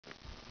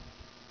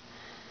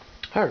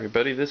Hi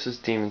everybody, this is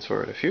Demon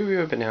Sword. A few of you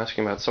have been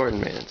asking about sword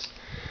maintenance.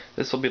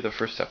 This will be the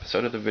first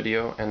episode of the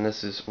video, and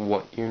this is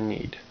what you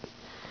need.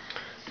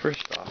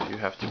 First off, you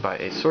have to buy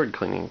a sword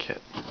cleaning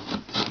kit.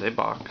 This is a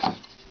box.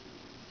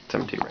 It's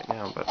empty right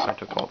now, but I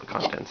took all the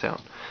contents out.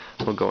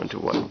 We'll go into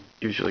what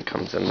usually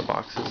comes in the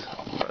boxes,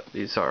 but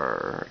these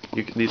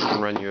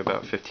can run you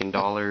about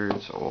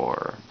 $15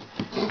 or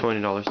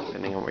 $20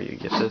 depending on where you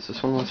get this.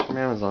 This one was from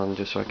Amazon,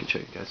 just so I could show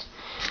you guys.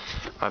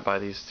 I buy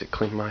these to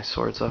clean my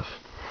swords off.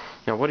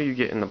 Now, what do you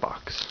get in the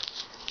box?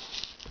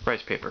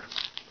 Rice paper.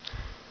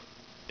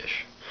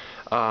 Ish.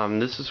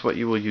 This is what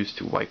you will use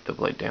to wipe the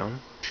blade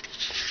down.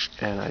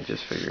 And I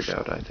just figured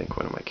out, I think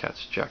one of my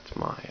cats jacked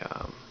my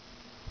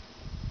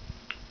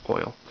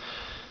oil.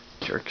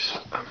 Jerks.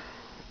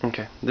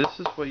 Okay, this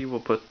is what you will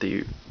put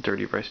the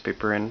dirty rice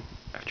paper in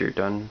after you're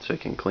done, so you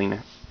can clean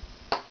it.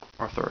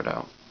 Or throw it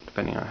out,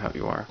 depending on how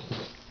you are.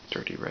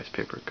 Dirty rice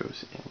paper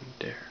goes in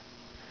there.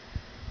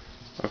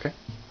 Okay?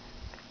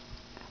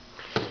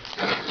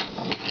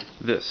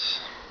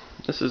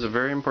 This is a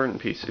very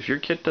important piece. If your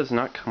kit does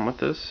not come with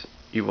this,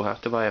 you will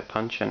have to buy a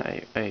punch and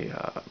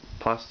a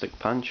plastic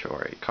punch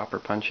or a copper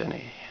punch and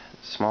a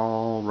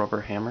small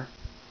rubber hammer.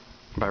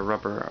 By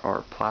rubber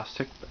or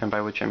plastic, and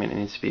by which I mean it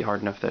needs to be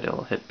hard enough that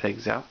it'll hit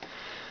pegs out.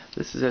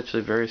 This is actually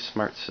a very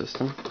smart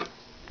system.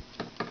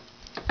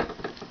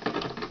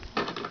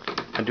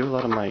 I do a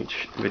lot of my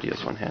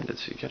videos one-handed,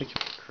 so you gotta give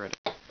me credit.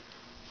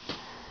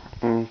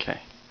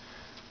 Okay.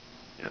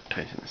 Yep,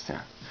 tighten this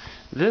down.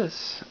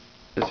 This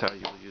is how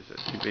you will use it.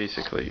 You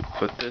basically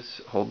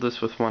hold this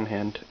with one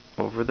hand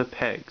over the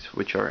pegs,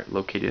 which are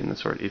located in the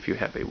sword. If you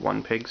have a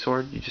one-peg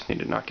sword, you just need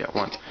to knock out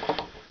one.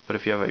 But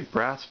if you have a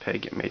brass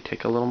peg, it may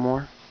take a little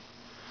more.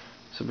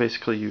 So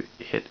basically you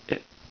hit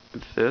it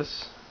with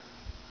this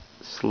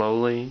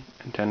slowly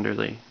and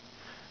tenderly,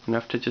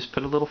 enough to just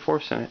put a little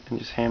force in it and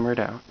just hammer it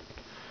out,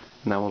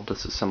 and that will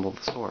disassemble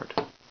the sword.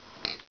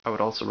 I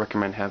would also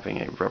recommend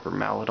having a rubber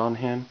mallet on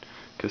hand,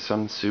 because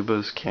some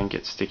Subas can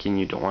get sticky and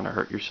you don't want to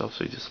hurt yourself,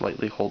 so you just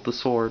lightly hold the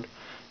sword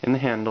in the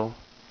handle,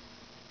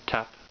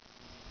 tap,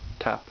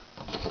 tap,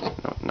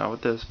 no, not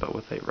with this, but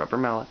with a rubber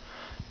mallet,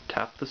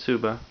 tap the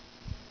Suba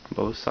on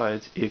both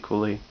sides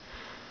equally,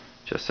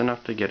 just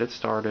enough to get it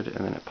started,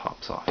 and then it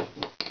pops off.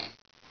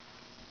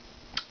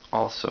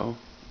 Also,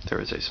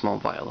 there is a small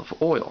vial of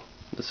oil.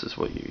 This is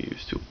what you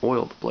use to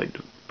oil the blade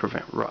to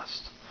prevent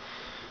rust.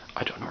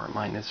 I don't know where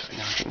mine is right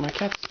now. I think my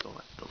cat stole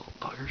it, the little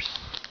buggers.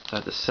 So I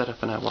had to set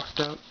up and I walked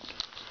out.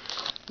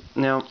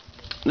 Now,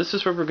 this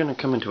is where we're going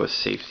to come into a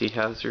safety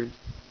hazard,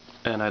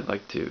 and I'd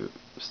like to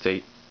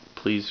state,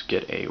 please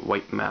get a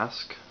white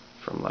mask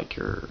from like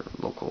your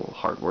local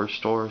hardware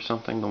store or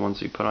something, the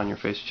ones you put on your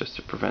face just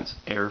to prevent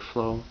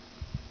airflow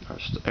or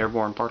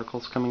airborne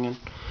particles coming in.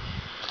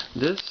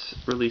 This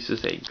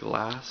releases a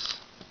glass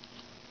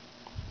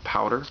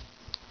powder,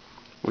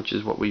 which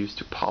is what we use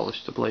to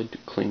polish the blade to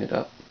clean it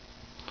up.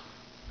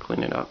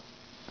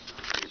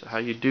 So how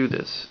you do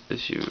this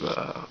is you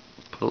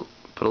put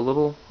a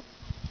little.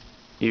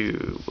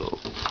 You will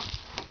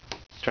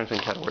trying to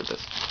think how to word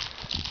this.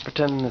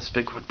 Pretend this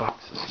big wood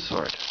box is a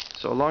sword.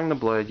 So along the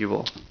blade, you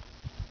will,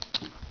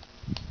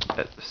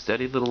 at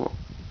steady little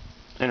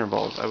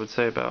intervals, I would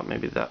say about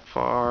maybe that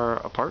far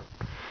apart,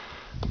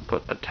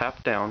 put a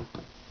tap down,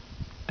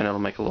 and it'll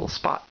make a little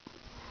spot.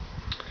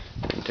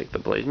 And take the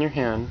blade in your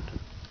hand,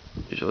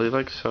 usually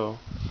like so,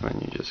 and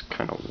then you just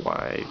kind of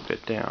wipe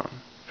it down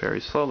very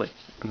slowly,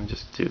 and then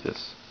just do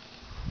this,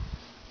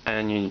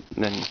 and you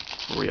then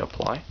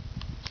reapply,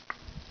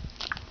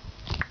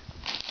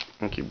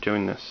 and keep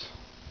doing this,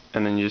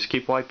 and then you just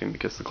keep wiping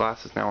because the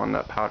glass is now on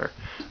that powder,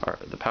 or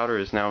the powder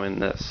is now in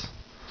this.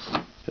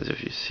 Because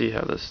if you see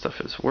how this stuff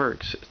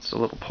works, it's a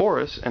little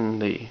porous,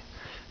 and the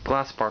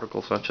glass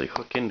particles actually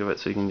hook into it,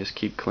 so you can just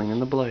keep cleaning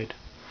the blade.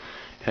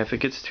 And if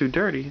it gets too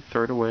dirty,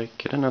 throw it away,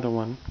 get another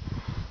one,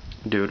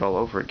 do it all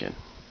over again.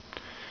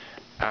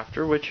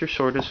 After which your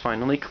sword is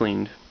finally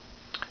cleaned,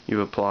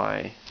 you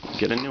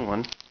get a new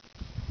one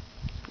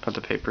of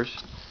the papers,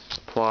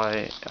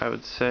 apply, I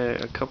would say,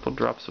 a couple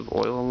drops of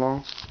oil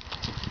along,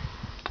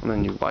 and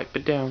then you wipe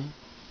it down,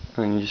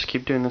 and then you just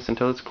keep doing this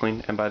until it's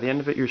clean, and by the end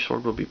of it your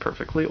sword will be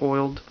perfectly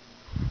oiled,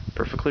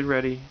 perfectly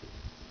ready,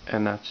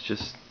 and that's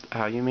just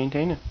how you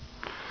maintain it.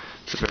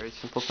 It's a very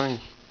simple thing,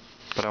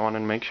 but I wanted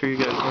to make sure you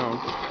guys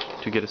know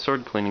to get a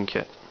sword cleaning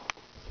kit.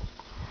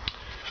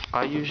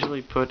 I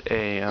usually put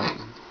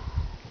I'm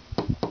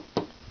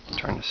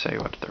trying to say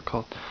what they're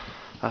called,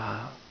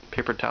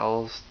 paper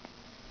towels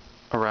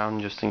around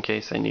just in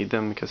case I need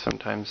them, because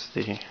sometimes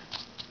the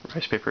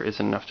rice paper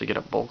isn't enough to get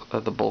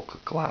the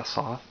bulk glass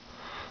off,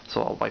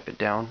 so I'll wipe it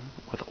down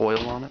with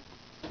oil on it.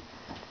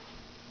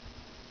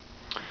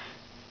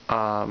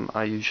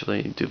 I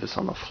usually do this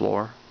on the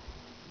floor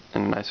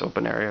in a nice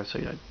open area, so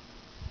I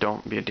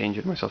don't be a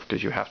danger to myself,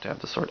 because you have to have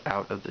the sword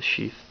out of the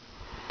sheath.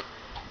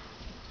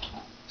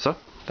 So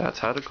that's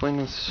how to clean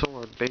a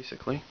sword,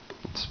 basically.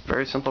 It's a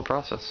very simple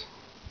process.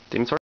 Demon Sword.